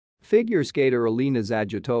Figure skater Alina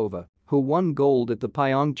Zagitova, who won gold at the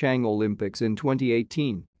Pyeongchang Olympics in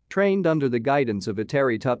 2018, trained under the guidance of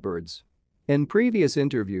Tutberidze. In previous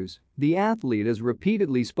interviews, the athlete has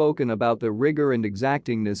repeatedly spoken about the rigor and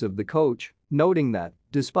exactingness of the coach, noting that,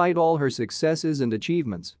 despite all her successes and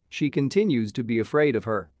achievements, she continues to be afraid of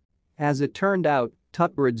her. As it turned out,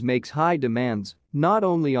 Tutberidze makes high demands, not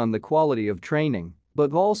only on the quality of training,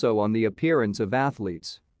 but also on the appearance of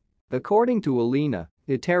athletes. According to Alina,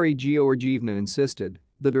 Iteri Georgievna insisted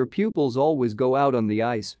that her pupils always go out on the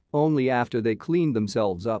ice only after they clean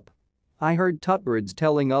themselves up. I heard Tutberidze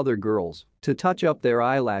telling other girls to touch up their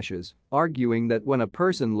eyelashes, arguing that when a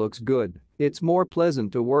person looks good, it's more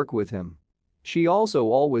pleasant to work with him. She also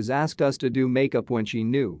always asked us to do makeup when she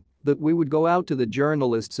knew that we would go out to the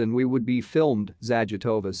journalists and we would be filmed,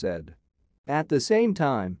 Zagitova said. At the same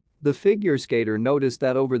time, the figure skater noticed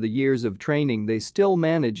that over the years of training they still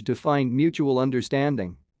managed to find mutual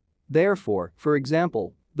understanding. Therefore, for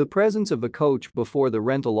example, the presence of a coach before the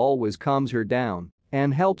rental always calms her down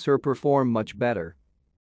and helps her perform much better.